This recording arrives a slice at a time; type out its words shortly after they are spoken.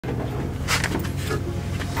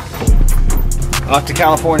Off to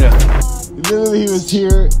California. Literally, he was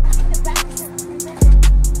here.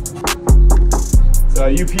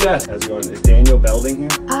 UPS. How's it going? Is Daniel Belding here?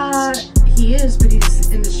 He is, but he's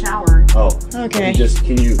in the shower. Oh. Okay. He just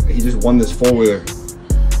won this 4-wheeler.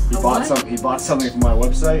 He bought something from my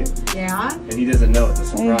website. Yeah. And he doesn't know it's a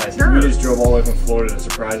surprise. Sure. We just drove all the way from Florida to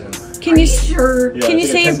surprise him. Can you sure? Yeah, Can you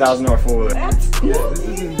say $10,000 4-wheeler? That's cool. Yeah, this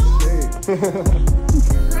is insane.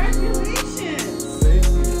 Congratulations.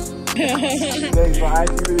 Thanks, bro. I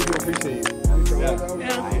actually really do appreciate you.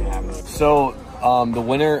 Yeah. So, the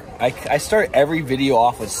winner, I start every video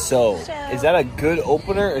off with so. Is that a good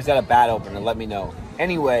opener or is that a bad opener? Let me know.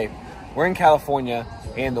 Anyway, we're in California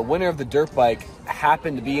and the winner of the dirt bike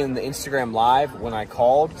happened to be in the Instagram live when I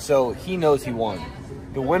called, so he knows he won.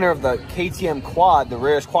 The winner of the KTM quad, the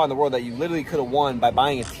rarest quad in the world that you literally could have won by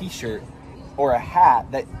buying a t-shirt or a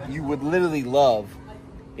hat that you would literally love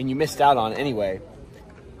and you missed out on anyway.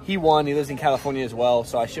 He won. He lives in California as well,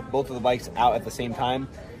 so I shipped both of the bikes out at the same time.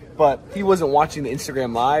 But he wasn't watching the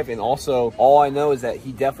Instagram live, and also all I know is that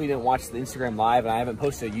he definitely didn't watch the Instagram live, and I haven't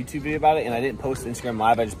posted a YouTube video about it, and I didn't post the Instagram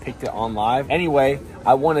live. I just picked it on live. Anyway,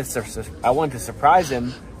 I wanted to surprise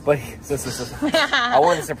him, but I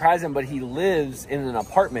wanted to surprise him, but he lives in an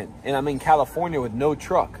apartment, and I'm in California with no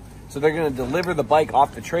truck. So they're gonna deliver the bike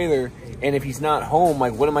off the trailer, and if he's not home,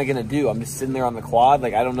 like, what am I gonna do? I'm just sitting there on the quad,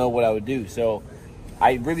 like, I don't know what I would do. So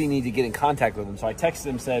I really need to get in contact with him. So I texted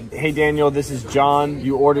him, said, hey Daniel, this is John.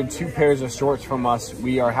 You ordered 2 pairs of shorts from us.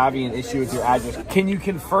 We are having an issue with your address. Can you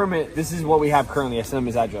confirm it? This is what we have currently. I sent him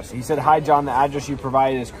his address. He said, hi John, the address you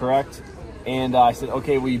provided is correct. And I said,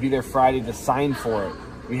 okay, will you be there Friday to sign for it?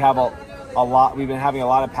 We have a lot, we've been having a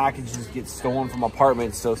lot of packages get stolen from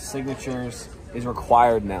apartments, so signatures is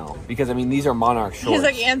required now. Because I mean, these are Monarch shorts. He's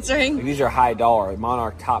like answering. Like, these are high dollar,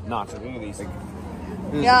 Monarch top notch. Like, look at these. Like,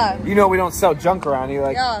 yeah. You know we don't sell junk around here.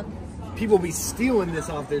 Like, yeah. People be stealing this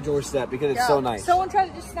off their doorstep because it's so nice. Someone tried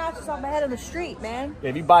to just snatch this off my head on the street, man. Yeah,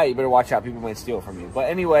 if you buy it, you better watch out. People might steal it from you. But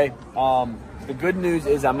anyway, the good news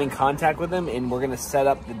is I'm in contact with him, and we're going to set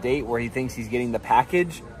up the date where he thinks he's getting the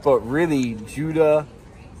package. But really, Judah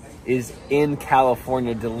is in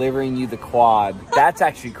California delivering you the quad. That's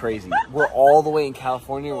actually crazy. We're all the way in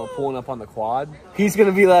California. We're pulling up on the quad. He's going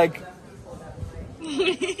to be like...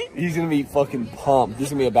 He's gonna be fucking pumped. This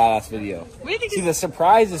is gonna be a badass video. See, the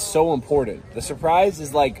surprise is so important. The surprise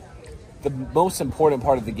is like the most important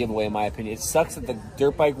part of the giveaway, in my opinion. It sucks that the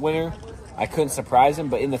dirt bike winner, I couldn't surprise him,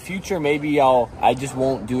 but in the future, maybe I just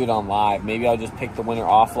won't do it on live. Maybe I'll just pick the winner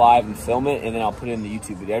off live and film it, and then I'll put it in the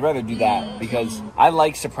YouTube video. I'd rather do that because I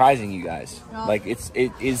like surprising you guys. Like,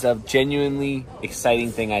 it is a genuinely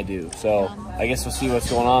exciting thing I do. So I guess we'll see what's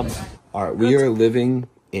going on. All right, we are living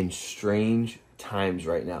in strange times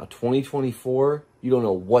right now. 2024, you don't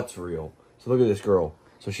know what's real. So look at this girl.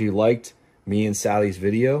 So she liked me and Sally's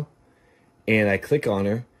video, and I click on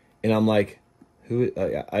her, and I'm like, who?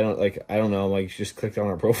 I don't know. I'm like, just clicked on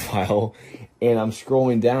her profile, and I'm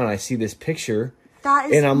scrolling down, and I see this picture, that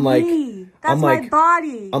is and I'm like, that's my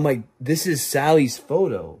body. I'm like, this is Sally's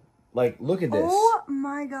photo. Like, look at this. Oh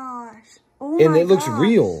my gosh. Oh and my it looks gosh.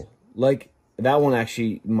 real. Like, that one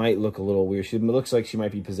actually might look a little weird. She looks like she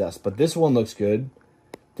might be possessed. But this one looks good.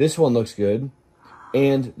 This one looks good.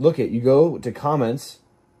 And look at, you go to comments.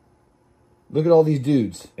 Look at all these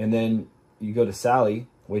dudes. And then you go to Sally.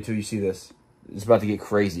 Wait till you see this. It's about to get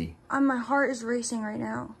crazy. My heart is racing right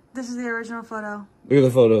now. This is the original photo. Look at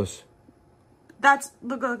the photos.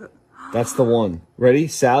 Look. That's the one. Ready?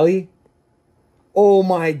 Sally? Oh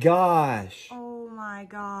my gosh. Oh my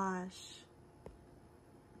gosh.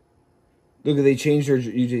 Look, they changed your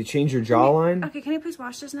jawline. Okay, can you please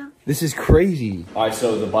watch this now? This is crazy. All right,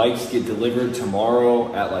 so the bikes get delivered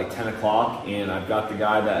tomorrow at like 10 o'clock, and I've got the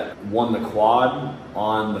guy that won the quad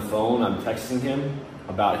on the phone. I'm texting him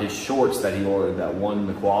about his shorts that he ordered that won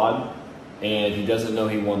the quad, and he doesn't know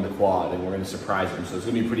he won the quad, and we're gonna surprise him. So it's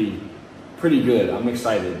gonna be pretty good. I'm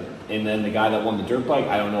excited. And then the guy that won the dirt bike,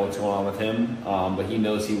 I don't know what's going on with him, but he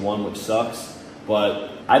knows he won, which sucks. But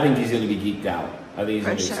I think he's gonna be geeked out. I think he's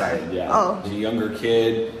gonna be excited. Yeah. Oh. He's a younger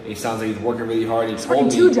kid. He sounds like he's working really hard. He's working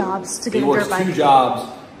 2 jobs to get a dirt bike. He works 2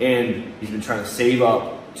 jobs, and he's been trying to save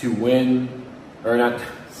up to win, or not.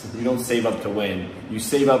 You don't save up to win. You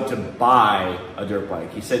save up to buy a dirt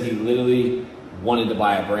bike. He said he literally wanted to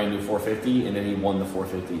buy a brand new 450, and then he won the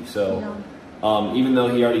 450. So even though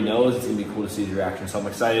he already knows, it's gonna be cool to see his reaction. So I'm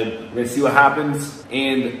excited. We're gonna see what happens,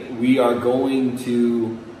 and we are going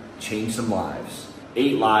to change some lives.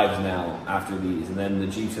 8 lives now after these, and then the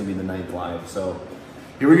Jeep's gonna be the 9th live. So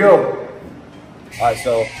here we go. All right,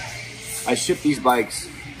 so I shipped these bikes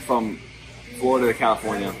from Florida to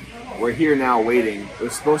California, we're here now waiting. It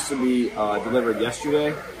was supposed to be delivered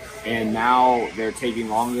yesterday, and now they're taking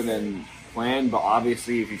longer than planned. But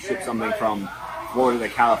obviously, if you ship something from Florida to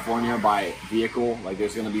California by vehicle, like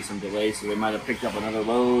there's going to be some delays. So they might have picked up another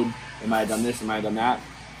load. They might have done this. They might have done that.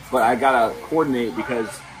 But I gotta coordinate because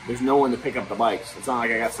there's no one to pick up the bikes. It's not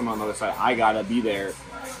like I got someone on the other side. I gotta be there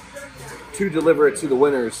to deliver it to the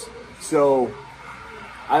winners. So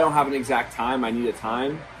I don't have an exact time. I need a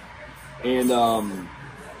time, and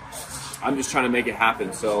I'm just trying to make it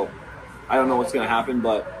happen. So I don't know what's gonna happen,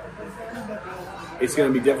 but it's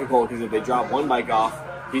gonna be difficult because if they drop one bike off,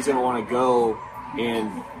 he's gonna want to go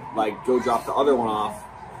and like go drop the other one off.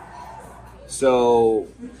 So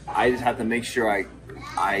I just have to make sure I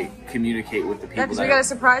communicate with the people. Yeah, because we gotta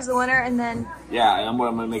surprise the winner and then. Yeah, and I'm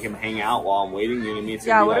gonna make him hang out while I'm waiting. You know what I mean?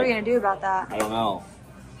 Yeah, what are we gonna do about that? I don't know.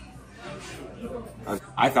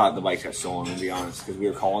 I thought the bikes got stolen, to be honest, because we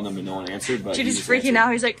were calling them and no one answered. But Judy's freaking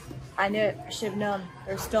out. He's like, I knew it. I should have known.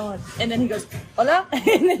 They're stolen. And then he goes, hola,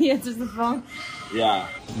 and then he answers the phone. Yeah.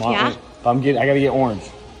 Yeah? I gotta get orange.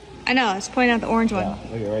 I know. I was pointing out the orange one. Yeah,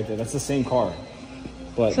 look at it right there. That's the same car,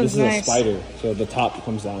 but So this is nice. a Spider, so the top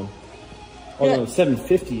comes down. Oh Yeah. no,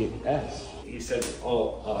 750S. He said,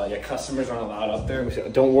 "Oh, yeah, customers aren't allowed up there." We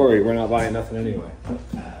said, "Don't worry, we're not buying nothing anyway."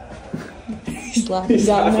 He's laughing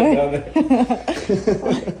down there.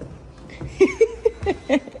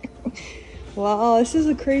 Wow, this is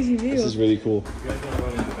a crazy view. This is really cool. Yeah,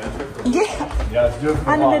 Yeah, let's do it for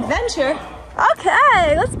on an adventure.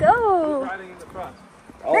 Okay, let's go. Riding in the front.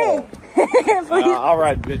 Oh. I'll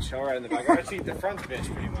ride, bitch. I'll ride in the back. I gotta seat the front,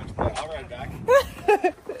 bitch, pretty much, but I'll ride back.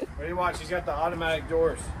 What do you watch? She's got the automatic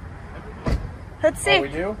doors. Let's Oh, we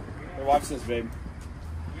see. do? Hey, watch this, babe.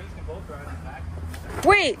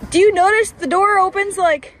 Wait, do you notice the door opens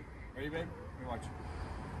like? Ready, babe? Let me watch.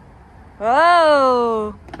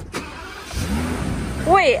 Whoa.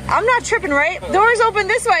 Wait, I'm not tripping, right? Doors open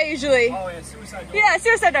this way usually. Oh, yeah, suicide door. Yeah,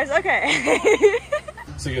 suicide doors. Okay.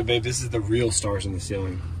 So good, babe. This is the real stars in the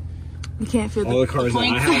ceiling. You can't feel All the cars that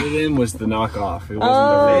I had it in was the knockoff. It wasn't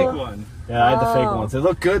the fake one. Yeah, I had the fake ones. They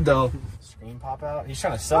look good though. Screen pop out. He's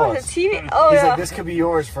trying to sell Oh, us. the TV. Oh, He's yeah. like, this could be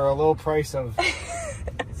yours for a low price of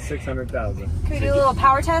 600,000. Can we do a little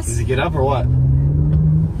power test? Does he get up or what?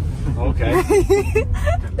 Okay.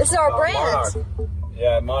 This is our brand. Monarch.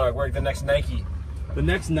 Yeah, Monarch. We're the next Nike. The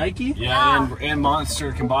next Nike? Yeah, and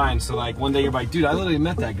Monster combined. So like one day you're like, dude, I literally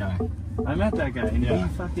met that guy. I met that guy and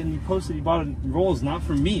he posted he bought Rolls, not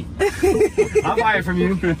from me. I'll buy it from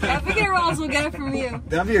you. If we get rolls, we'll get it from you.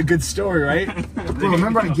 That'd be a good story, right? Bro,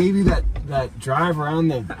 remember I gave you that drive around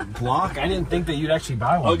the block? I didn't think that you'd actually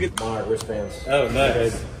buy one. I'll get Monarch wristbands. Oh,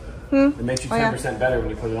 nice. It makes you 10% Oh, yeah. better when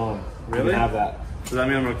you put it on. Really? You can have that. Does that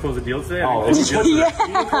mean I'm gonna close the deal today? Oh, it's You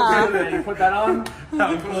put that on,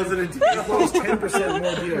 I'm closing a deal. you close 10%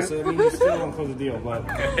 more deal. So that means you still don't close the deal. But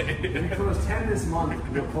if you close 10 this month,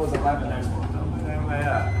 you'll close 11 next month.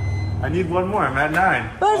 I need one more. I'm at 9.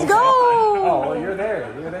 Let's go. Oh, well, you're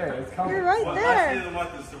there. You're there. It's coming. You're right there. the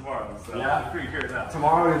month is tomorrow, so Yeah. I'll figure it out.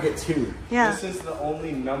 Tomorrow you'll get 2. Yeah. This is the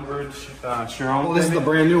only numbered Chiron. Oh, this is the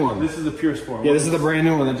brand new one. This is the Pure Sport. Yeah, this is the brand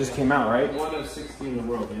new one that just came out, right? one of 16 in the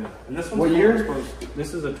world. Yeah. And this one's What the year? Pure Sport.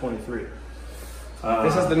 This is a 23.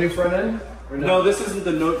 This is the new front end? Or No, this isn't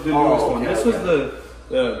the newest one. okay, This was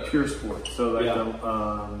the Pure Sport. So like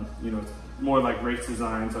Yeah. you know, more like race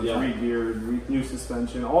design, so it's Yeah. re-geared, new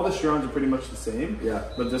suspension. All the Chirons are pretty much the same. Yeah.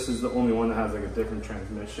 But this is the only one that has like a different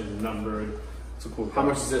transmission, numbered. It's a cool car. How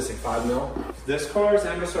much is this? Like 5 mil? This car's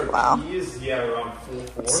MSRP Wow. is around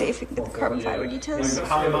 4. See if we can get the carbon fiber details.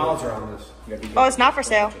 How many miles are on this? Oh, it's not for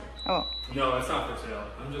sale. Oh. No, it's not for sale.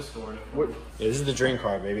 I'm just storing it. Yeah, this is the dream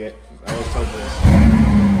car, baby. I always told you this.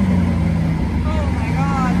 Oh my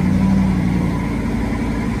god.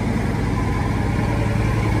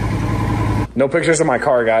 No pictures of my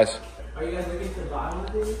car, guys. Are you guys looking to buy one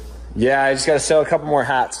of these? Yeah, I just got to sell a couple more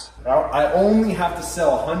hats. I only have to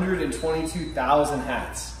sell 122,000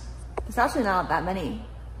 hats. It's actually not that many.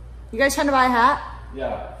 You guys trying to buy a hat?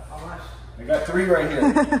 Yeah. How much? I got 3 right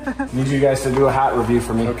here. Need you guys to do a hat review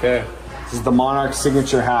for me. Okay. This is the Monarch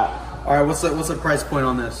signature hat. All right, what's the price point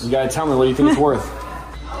on this? You gotta tell me what you think it's worth.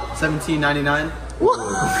 $17.99.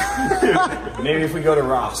 Maybe if we go to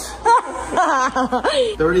Ross.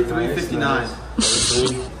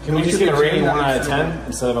 $33.59. Can we just get a rating 1 out of 10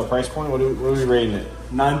 instead of a price point? What are we rating it?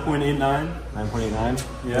 9.89. 9.89?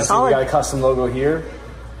 Yeah. So we got a custom logo here.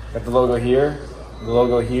 Got the logo here. The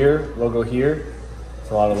logo here. Logo here. It's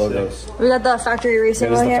a lot of logos. We got the factory racing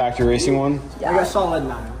That is one the here. factory racing one. I got solid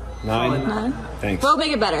 9. 9? Thanks. We'll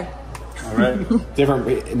make it better. All right. Different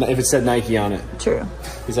if it said Nike on it. True.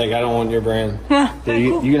 He's like, I don't want your brand. Yeah,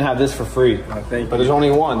 you can have this for free. But there's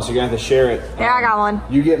only one, so you're gonna have to share it. Yeah, I got one.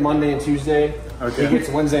 You get Monday and Tuesday. Okay. He gets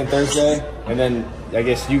Wednesday and Thursday, and then I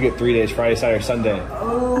guess you get 3 days: Friday, Saturday, Sunday.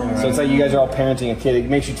 Oh. So it's like you guys are all parenting a kid. It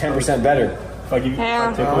makes you 10% better. If I give you,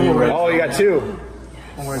 Yeah. Oh, you got 2.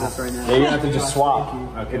 I'm wearing this right now. Yeah, you have to just swap.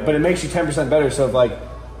 Okay. But it makes you 10% better. So if like,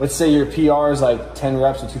 let's say your PR is like 10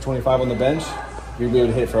 reps with 225 on the bench, you'll be able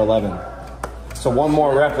to hit for 11. So one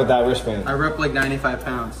more rep with that wristband. I rep like 95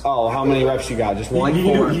 pounds. Oh, how many reps you got? Just one?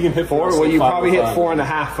 You can hit 4? Well, you probably hit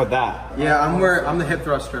 4.5 with that. Yeah, I'm the hip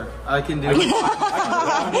thruster. I can do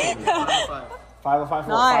 505 for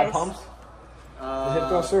Nice. 5 pumps? The hip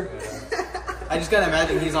thruster? I just gotta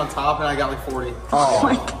imagine he's on top and I got like 40.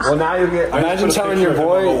 Oh, well now you get. Imagine telling your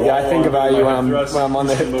boy, yeah, I think about you when I'm on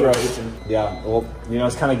the hip thrust. Yeah, well, you know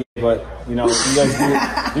it's kind of gay, but you know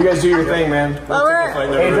you guys do your thing, man.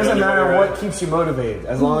 Hey, it doesn't matter what keeps you motivated,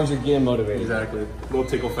 as long as you're getting motivated. Exactly. Little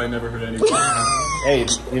tickle fight never hurt anyone. Hey,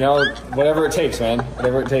 you know whatever it takes, man.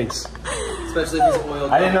 Whatever it takes. Especially if he's oiled.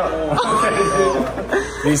 I didn't know.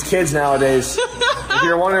 These kids nowadays. If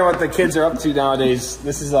you're wondering what the kids are up to nowadays,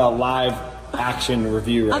 this is a live action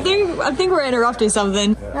review. Right I think we're interrupting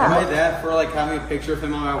something. My dad for like having a picture of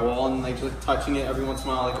him on my wall and like just touching it every once in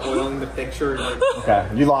a while, like oiling the picture. Like, okay,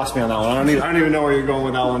 you lost me on that one. I don't even know where you're going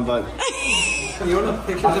with that one, but. you want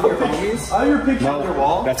the pictures of your homies? I have your picture on your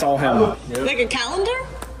wall. That's all him. Like a calendar?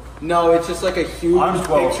 No, it's just like a huge I'm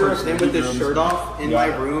 12 picture of him with his rooms. shirt off in my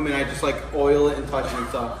room, and I just like oil it and touch it and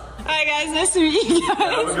stuff. Alright guys, nice to meet you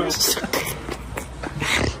guys.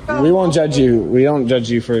 We won't judge you. We don't judge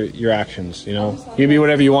you for your actions, you know? You be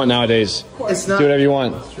whatever you want nowadays. It's not. Do whatever you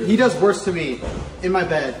want. He does worse to me in my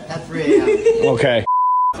bed at 3 a.m. Okay.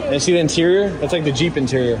 And see the interior? That's like the Jeep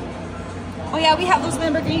interior. Oh yeah, we have those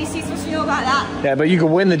Lamborghini seats, what you know about that? Yeah, but you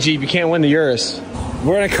can win the Jeep. You can't win the Urus.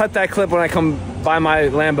 We're gonna cut that clip when I come buy my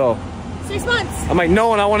Lambo. 6 months. I'm like,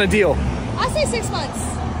 no, and I want a deal. I say 6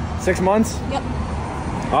 months. 6 months? Yep.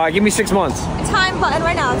 All right, give me 6 months. Time button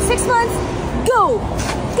right now. 6 months. Go.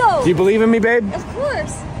 Go. Do you believe in me, babe? Of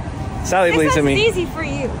course. Sally 6 believes in months me. is easy for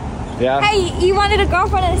you. Yeah? Hey, you wanted a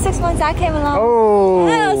girlfriend in 6 months, I came along. Oh.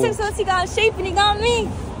 Oh, 6 months he got in shape and he got me.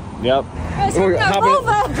 Yep. I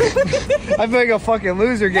feel like a fucking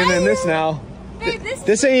loser getting in this now. Babe,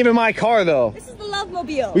 This ain't even my car though. this is the Love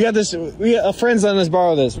Mobile. We got a friend's letting us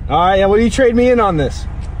borrow this. All right, yeah, what do you trade me in on this?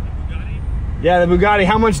 Bugatti? Yeah, the Bugatti.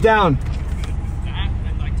 How much down?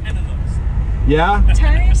 Like 10 of those. Yeah?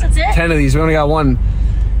 10 years, that's it? 10 of these, we only got one.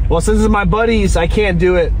 Well, since it's my buddies, I can't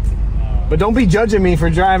do it. But don't be judging me for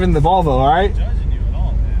driving the Volvo, all right? Judging you at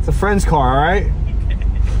all, man. It's a friend's car, all right?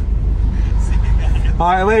 All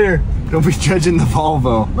right, later. Don't be judging the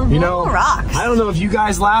Volvo. You know, rocks. I don't know if you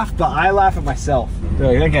guys laugh, but I laugh at myself. They're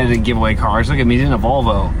like, that guy didn't give away cars. Look at me, he's in a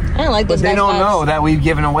Volvo. I don't like But those they guys' don't vibes. know that we've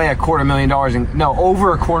given away $250,000 in, no,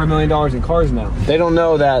 over $250,000 in cars now. They don't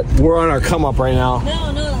know that we're on our come up right now.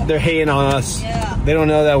 No. They're hating on us. Yeah. They don't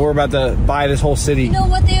know that we're about to buy this whole city. You know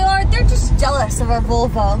what they are? They're just jealous of our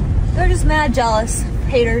Volvo. They're just mad jealous.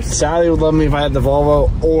 Haters. Sally would love me if I had the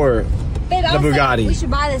Volvo or Babe, I the was Bugatti. Like, we should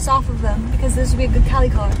buy this off of them because this would be a good Cali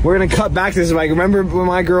car. We're gonna cut back to this. Like, remember when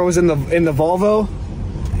my girl was in the Volvo,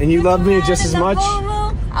 and you loved me just as much?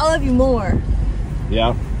 Volvo, I love you more.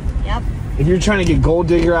 Yeah. Yep. If you're trying to get gold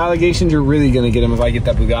digger allegations, you're really gonna get them if I get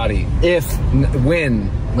that Bugatti.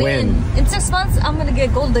 Win. In 6 months, I'm gonna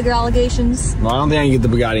get gold digger allegations. Well, I don't think I can get the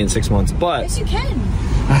Bugatti in 6 months, but Yes, you can.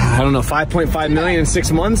 I don't know, 5.5 million in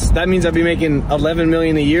 6 months. That means I'd be making 11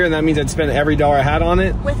 million a year, and that means I'd spend every dollar I had on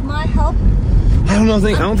it. With my help, I don't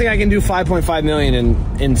think I can do 5.5 million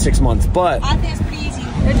in 6 months, but I think it's pretty easy.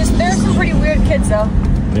 They're some pretty weird kids though.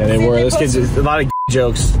 yeah, they See, were. they Those kids, posted- a lot of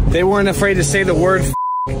jokes. They weren't afraid to say the word,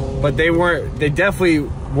 but they definitely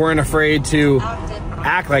weren't afraid to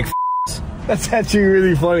act like. That's actually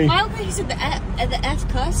really funny. I don't think he said the F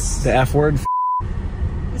cuss. The F word.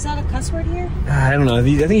 Is that a cuss word here? I don't know. I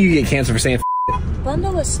think you get canceled for saying.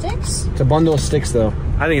 Bundle of sticks? It's a bundle of sticks, though.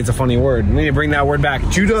 I think it's a funny word. We need to bring that word back.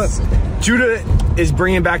 Judah is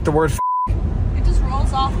bringing back the word. It just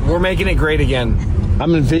rolls off. We're making it great again.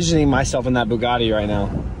 I'm envisioning myself in that Bugatti right now.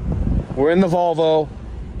 We're in the Volvo,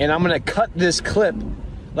 and I'm gonna cut this clip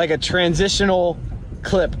like a transitional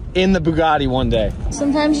clip in the Bugatti one day.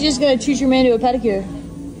 Sometimes you just gotta treat your man to a pedicure.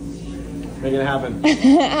 Make it happen.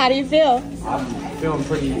 How do you feel? I'm feeling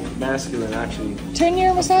pretty masculine, actually. Turn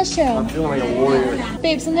your massage chair I'm on. feeling like a warrior.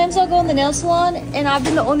 Babe, sometimes I'll go in the nail salon and I've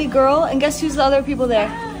been the only girl, and guess who's the other people there?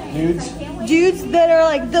 Dudes, Dudes that are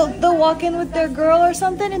like, they'll walk in with their girl or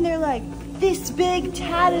something and they're like, this big,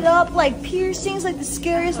 tatted up, like piercings, like the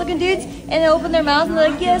scariest looking dudes, and they open their mouth and they're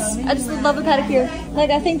like, yes, I just love a pedicure. Like,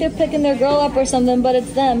 I think they're picking their girl up or something, but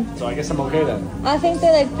it's them. So I guess I'm okay then. I think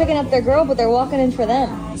they're like picking up their girl, but they're walking in for them.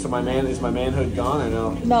 So is my manhood gone or no?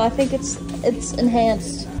 No, I think it's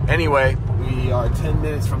enhanced. Anyway, we are 10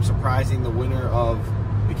 minutes from surprising the winner of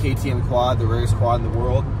the KTM quad, the rarest quad in the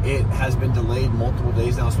world. It has been delayed multiple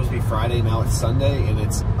days now. It's supposed to be Friday, now it's Sunday, and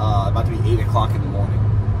it's about to be 8 o'clock in the morning.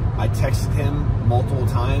 I texted him multiple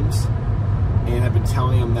times and have been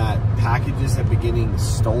telling him that packages have been getting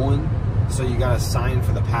stolen, so you gotta sign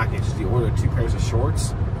for the package. He ordered 2 pairs of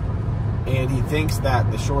shorts, and he thinks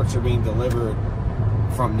that the shorts are being delivered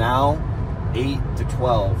from now 8 to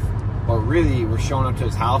 12. But really, we're showing up to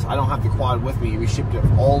his house. I don't have the quad with me. We shipped it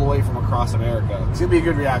all the way from across America. It's gonna be a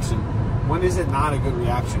good reaction. When is it not a good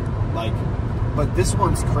reaction? Like, but this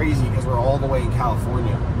one's crazy because we're all the way in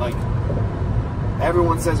California. Like,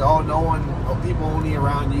 everyone says, oh, people only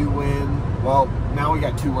around you win. Well, now we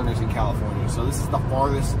got 2 winners in California. So this is the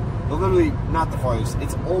farthest, literally not the farthest.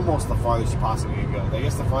 It's almost the farthest you possibly can go. I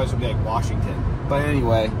guess the farthest would be like Washington. But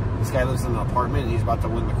anyway, this guy lives in an apartment and he's about to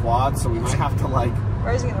win the quad. So we might have to like,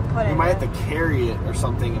 Where's he gonna put it? we might have to carry it or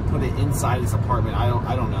something and put it inside his apartment. I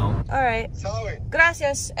don't know. All right.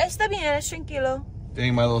 Gracias. Está bien, es tranquilo.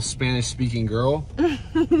 Dang, my little Spanish-speaking girl.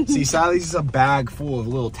 See, Sally's is a bag full of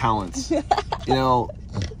little talents. You know,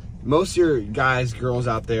 most of your guys, girls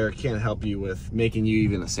out there can't help you with making you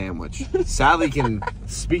even a sandwich. Sally can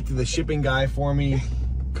speak to the shipping guy for me,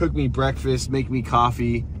 cook me breakfast, make me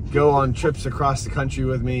coffee, go on trips across the country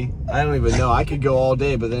with me. I don't even know. I could go all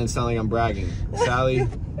day, but then it's not like I'm bragging. Sally,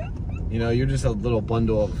 you know, you're just a little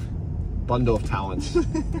bundle of talents.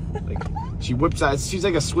 Like, she whips out, she's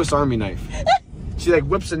like a Swiss Army knife. She like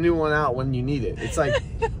whips a new one out when you need it. It's like,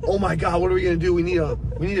 oh my God, what are we gonna do? We need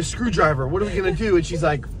a screwdriver. What are we gonna do? And she's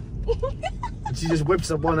like, and she just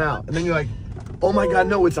whips one out. And then you're like, oh my God,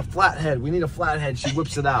 no, it's a flathead. We need a flathead. She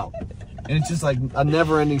whips it out. And it's just like a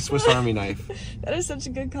never-ending Swiss Army knife. That is such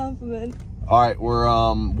a good compliment. All right, we're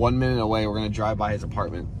 1 minute away. We're gonna drive by his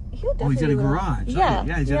apartment. He'll Oh, he's in a definitely garage. Yeah,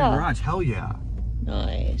 Yeah, he's in a garage. Hell yeah.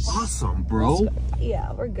 Nice. Awesome, bro.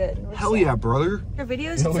 Yeah, we're good. We're Hell set. yeah, brother. Your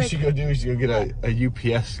videos, You know what we it's should like, go do? We should go get a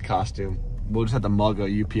UPS costume. We'll just have to mug a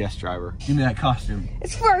UPS driver. Give me that costume.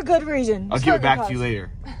 it's for a good reason. I'll It's give for it a back good to you cause.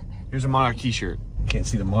 later. Here's a Monarch t-shirt. Can't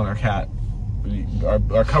see the Monarch hat.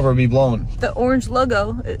 Our cover would be blown. The orange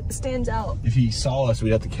logo, it stands out. If he saw us,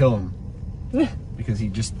 we'd have to kill him. Because he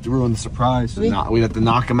just ruined the surprise. We'd have to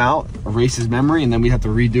knock him out, erase his memory, and then we'd have to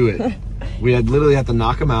redo it. We'd literally have to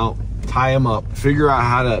knock him out, tie him up, figure out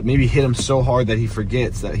how to maybe hit him so hard that he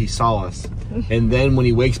forgets that he saw us. And then when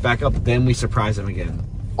he wakes back up, then we surprise him again.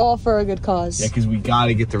 All for a good cause. Yeah, because we got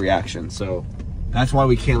to get the reaction. So that's why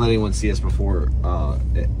we can't let anyone see us before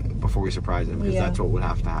we surprise them, because that's what would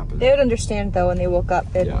have to happen. They would understand though when they woke up.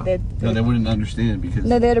 No, they wouldn't understand because...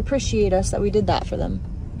 No, they'd appreciate us that we did that for them.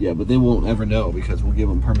 Yeah, but they won't ever know because we'll give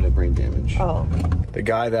them permanent brain damage. Oh. The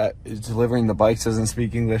guy that is delivering the bikes doesn't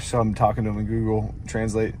speak English, so I'm talking to him in Google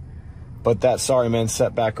Translate. But that, sorry man,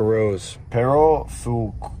 setback arose. Pero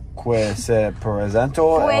fu que se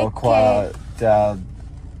presentó el cual del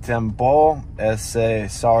tiempo ese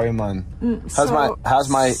sorry man. How's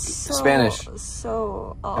my Spanish?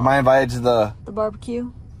 So Am I invited to the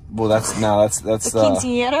barbecue? Well, that's The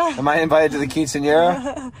quinceañera? Am I invited to the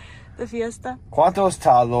quinceañera? The fiesta? ¿Cuántos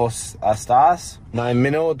talos estás? 9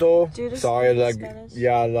 minutos. Dude, Sorry, Spanish.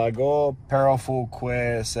 ya luego, pero fue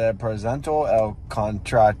que se presentó el 9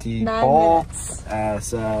 contratipo.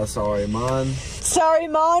 minutes. Sorry, man. Sorry,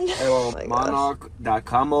 Mon. El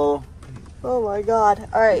Monarch.com. Oh my god.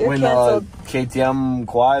 Alright, you're When canceled. KTM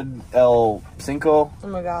Quad El 5 Oh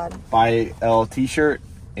my god. buy El t-shirt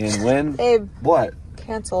and win. Babe, What?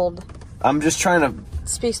 canceled. I'm just trying to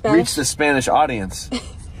Speak Spanish. reach the Spanish audience.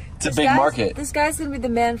 It's a big market. This guy's gonna be the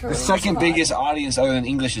man for The second biggest audience other than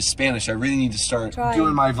English is Spanish. I really need to start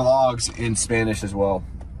doing my vlogs in Spanish as well.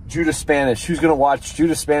 Judah Spanish. Who's gonna watch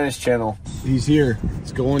Judah Spanish channel? He's here.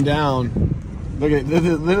 It's going down. Look at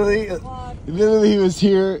literally he was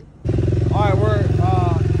here. All right, we're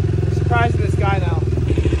surprising this guy now.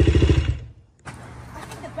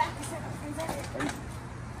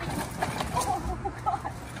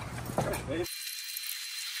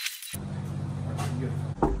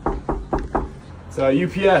 So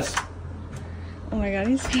UPS. Oh my god,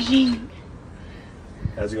 he's fishing.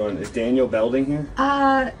 How's it going? Is Daniel Belding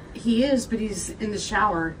here? He is, but he's in the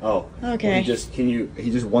shower. Oh. Okay. Well,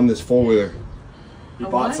 he just won this 4-wheeler. He A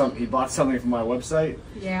bought what? he bought something from my website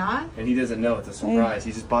Yeah? and he doesn't know it's a surprise.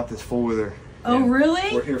 He just bought this 4-wheeler. Oh,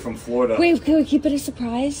 really? We're here from Florida. Wait, can we keep it a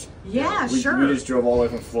surprise? Yeah, we sure. just drove all the way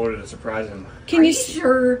from Florida to surprise him. Can Are you? you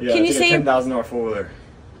sure? Yeah, Can you it's say- a $10,000 four-wheeler.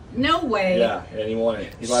 No way. Yeah, and he wanted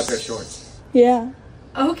it. He bought a pair of shorts. Yeah.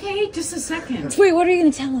 Okay, just a second. Wait, what are you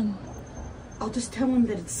gonna tell him? I'll just tell him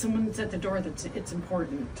that it's someone's at the door. It's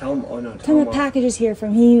important. Tell him. Oh no. Tell him a package is here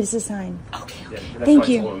from. He needs to sign. Okay. Yeah, Okay. that's Thank what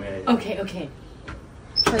I you. told him, yeah. Okay.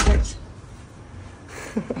 Perfect.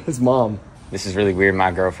 His mom. This is really weird.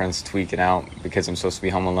 My girlfriend's tweaking out because I'm supposed to be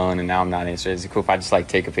home alone and now I'm not answering. Is it cool if I just like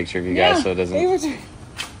take a picture of you guys so it doesn't?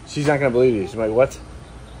 She's not gonna believe you. She's like, what?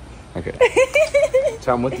 Okay.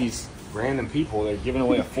 So I'm with these random people. They're giving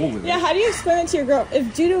away a four-wheeler. Yeah, how do you explain it to your girl?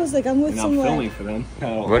 If Judah was like, I'm with And I'm someone. filming for them.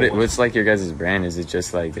 What's like your guys' brand? Is it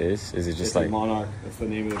just like this? Is it just It's like? Monarch. That's the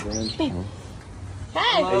name of the brand. Hey.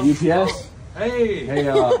 Hey, UPS. Hey,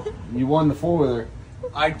 Hey, you won the four-wheeler.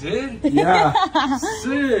 I did? Yeah.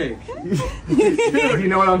 Sick. You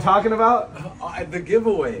know what I'm talking about? The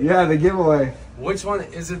giveaway. Yeah, the giveaway. Which one?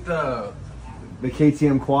 Is it the... The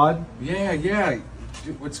KTM quad. Yeah.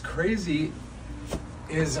 Dude, what's crazy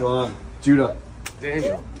is... Judah.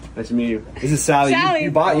 Daniel. Nice to meet you. This is Sally. Sally.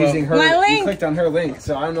 You bought using her. My link. You clicked on her link,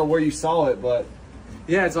 so I don't know where you saw it, but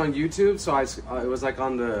Yeah, it's on YouTube, so it was like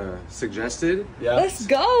on the suggested. yeah. Let's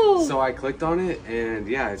go. So I clicked on it, and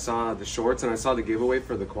yeah, I saw the shorts, and I saw the giveaway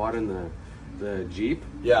for the quad and the Jeep.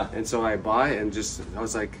 Yeah. And so I bought it, and just I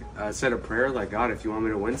was like, I said a prayer, like, God, if you want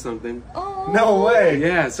me to win something. Oh. No way.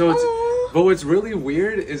 Yeah. So it's. Aw. But what's really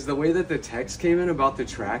weird is the way that the text came in about the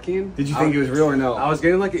tracking. Did you think it was real or no? I was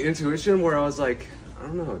getting like an intuition where I was like, I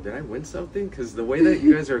don't know, did I win something? Because the way that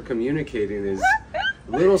you guys are communicating is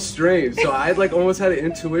a little strange. So I like almost had an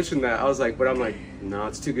intuition that I was like, but I'm like, no,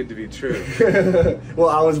 it's too good to be true. Well,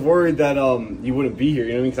 I was worried that you wouldn't be here.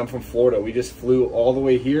 You know what I mean? Because I'm from Florida. We just flew all the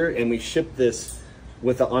way here, and we shipped this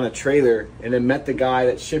on a trailer, and then met the guy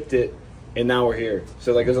that shipped it, and now we're here.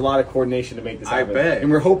 So like, there's a lot of coordination to make this happen. I bet. And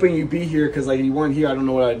we're hoping you'd be here because like, if you weren't here, I don't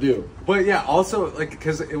know what I'd do. But yeah, also like,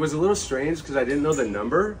 because it was a little strange because I didn't know the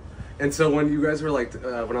number. And so when you guys were like,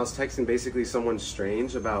 when I was texting basically someone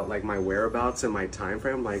strange about like my whereabouts and my time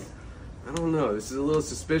frame, like, I don't know, this is a little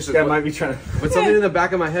suspicious. This guy might be trying to. But something in the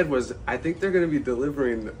back of my head was, I think they're going to be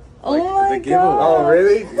delivering like, Oh my the giveaway. Oh,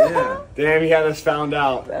 really? Yeah. Damn, he had us found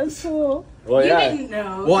out. That's cool. Well, You yeah. didn't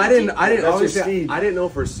know. Well, I didn't That's your obviously, speed. I didn't know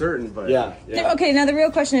for certain, but Yeah. Yeah. Okay, now the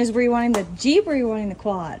real question is, were you wanting the Jeep or were you wanting the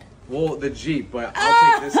quad? well, the Jeep, but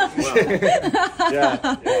I'll take this as well.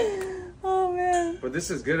 Yeah. Yeah. Oh man. But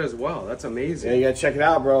this is good as well. That's Yeah, amazing. you gotta check it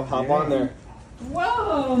out, bro. Hop on there.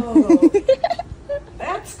 Whoa.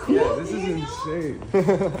 That's cool. Yeah, this is insane.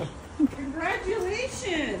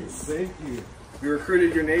 Congratulations. Thank you. We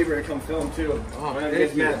recruited your neighbor to come film too. Oh, I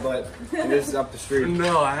thank you. met, but this is up the street.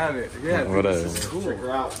 No, I haven't. Yeah, What this is- is cool. Check her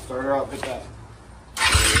out. Start her up. Hit that.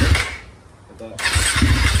 Hit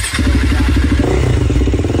that.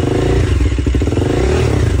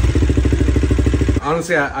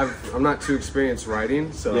 Honestly, I'm not too experienced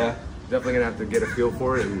riding, so Yeah. definitely gonna have to get a feel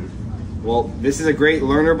for it. And Well, this is a great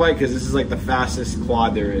learner bike because this is like the fastest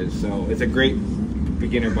quad there is. So it's a great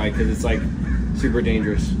beginner bike because it's like super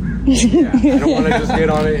dangerous. yeah, I don't want to just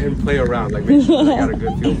get on it and play around. Like, make sure I got a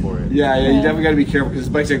good feel for it. Yeah, you definitely got to be careful because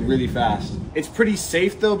this bike's like really fast. It's pretty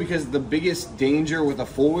safe though because the biggest danger with a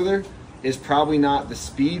four-wheeler is probably not the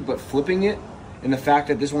speed but flipping it, and the fact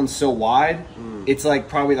that this one's so wide, it's like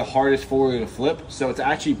probably the hardest four-wheeler to flip. So it's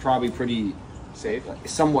actually probably pretty Safe.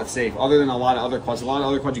 somewhat safe, other than a lot of other quads. A lot of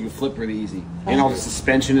other quads you can flip really easy, and all the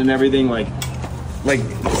suspension and everything. Like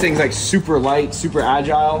this thing's like super light, super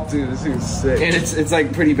agile. Dude, this thing's sick. And it's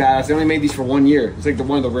like pretty badass. They only made these for 1 year. It's like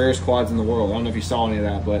one of the rarest quads in the world. I don't know if you saw any of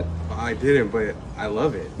that, but I didn't, but I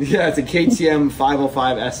love it. yeah, it's a KTM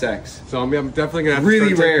 505 SX. So I'm definitely gonna have Really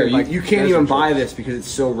to start rare. taking, like, You can't desert even buy trips. this because it's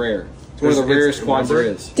so rare. It's one of the It's rarest quads there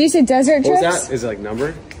numbered? is. Do you say desert What was trips? that? Is it like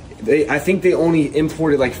numbered? I think they only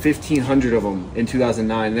imported like 1,500 of them in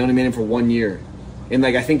 2009. They only made them for 1 year, and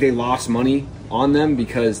like I think they lost money on them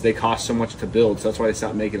because they cost so much to build. So that's why they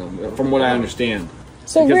stopped making them, from what I understand.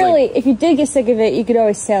 So Because, really, like- if you did get sick of it, you could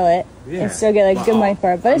always sell it Yeah. and still get like good money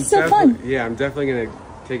for it. But it's still fun. Yeah, I'm definitely gonna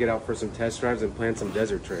take it out for some test drives and plan some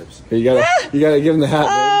desert trips. Here, you gotta give them the hat.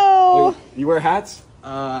 Oh. Babe. You wear hats?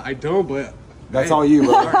 I don't, but That's hey, all you,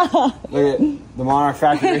 bro. Look at the Monarch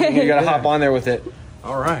Factory. You gotta hop on there with it.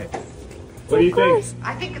 All right. What do you think?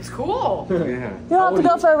 I think it's cool. Yeah. You don't have to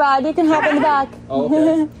go for a ride. You can hop in the back. Oh,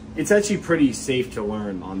 okay. It's actually pretty safe to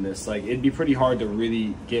learn on this. Like, it'd be pretty hard to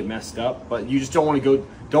really get messed up, but you just don't want to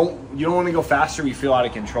go. You don't want to go faster. You feel out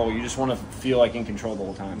of control. You just want to feel like in control the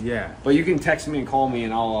whole time. Yeah. But you can text me and call me,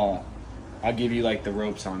 and I'll give you like the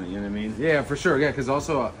ropes on it. You know what I mean? Yeah, for sure. Yeah, because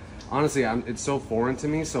also honestly, it's so foreign to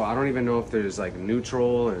me, so I don't even know if there's like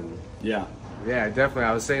neutral and Yeah. yeah, definitely.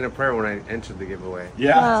 I was saying a prayer when I entered the giveaway.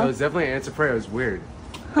 Yeah. So it's definitely an answer prayer. It was weird.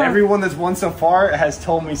 Everyone that's won so far has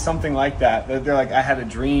told me something like that. They're like, I had a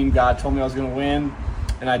dream, God told me I was going to win.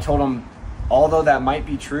 And I told them, although that might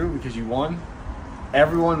be true because you won,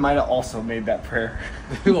 everyone might have also made that prayer.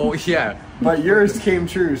 Oh yeah. But yours came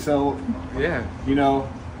true, so, Yeah. you know.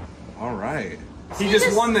 All right. He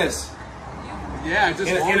just won this Yeah, I just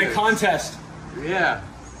in a contest. Yeah.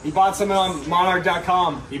 He bought something on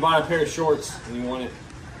monarch.com. He bought a pair of shorts and he won it.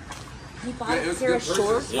 You bought a pair of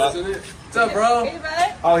shorts? Yeah. Wasn't it? What's up, bro?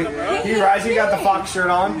 Oh, he Rising got the Fox shirt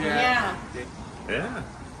on? Yeah. Yeah.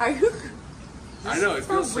 Are you I know, it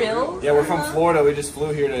for feels so real? Yeah, we're from Florida. We just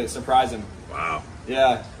flew here to surprise him. Wow.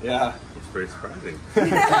 Yeah, yeah. That's pretty surprising.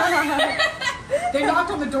 They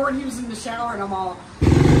knocked on the door and he was in the shower and I'm all.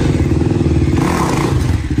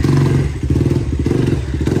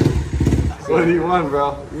 What do you want,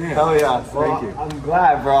 bro? Yeah. Hell yeah. Well, Thank you. I'm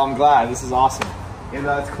glad, bro. I'm glad. This is awesome. And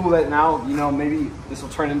it's cool that now, you know, maybe this will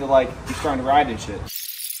turn into like you starting to ride and shit.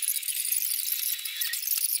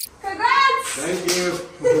 Congrats! Thank you.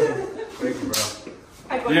 Thank you, bro.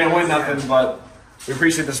 You didn't win nothing, but we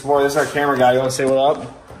appreciate the support. This is our camera guy. You want to say what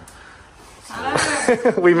up?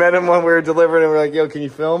 We met him when we were delivering and we're like, yo, can you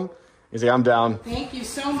film? He's like, I'm down. Thank you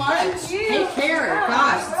so much. Take care.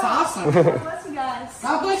 Gosh, it's awesome. Bless you guys.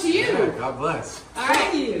 God bless you. God bless. All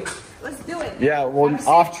right. Let's do it. Yeah, well, Have a safe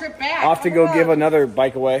off trip back. to go give another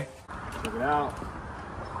bike away. Check it out.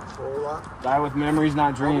 Die with memories,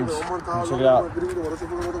 not dreams. Check it out. Is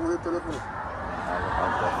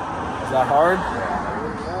that hard?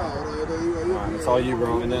 It's all you,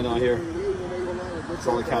 bro. And then here. It's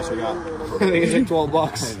all the cash I got. I think it's like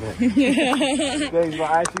 $12. Thanks, bro.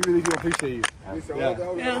 I actually really do appreciate you. I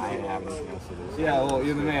didn't have anything else to do. Yeah, well,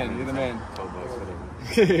 you're the man. You're the man. $12, whatever.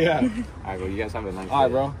 Yeah. All right, well, you guys have a nice day. All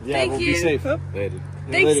right, bro. Yeah, Thank we'll you. be safe. Later.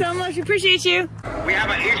 Thanks so much. Appreciate you. We have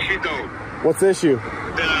an issue though. What's the issue? They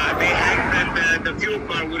had that the fuel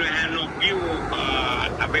card would have had no fuel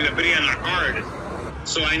availability on our card.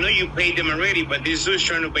 So I know you paid them already, but this dude's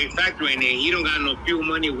trying to pay factory and he don't got no fuel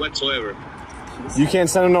money whatsoever. You can't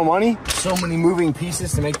send him no money? So many moving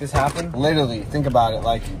pieces to make this happen. Literally, think about it.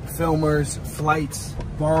 Like filmers, flights,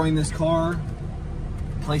 borrowing this car,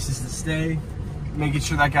 places to stay, making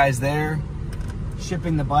sure that guy's there,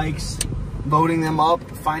 shipping the bikes, loading them up,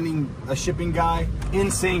 finding a shipping guy.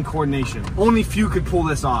 Insane coordination. Only few could pull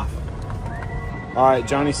this off. All right,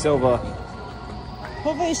 Johnny Silva.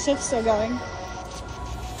 Hopefully his shift's still going.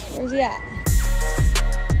 Where's he at?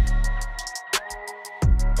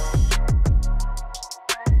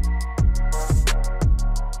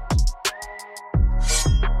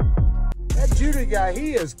 That Judah guy,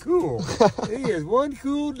 he is cool. He is one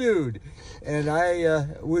cool dude. And I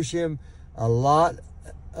wish him a lot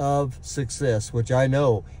of success, which I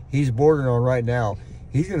know he's bordering on right now.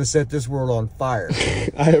 He's going to set this world on fire.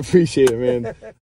 I appreciate it, man.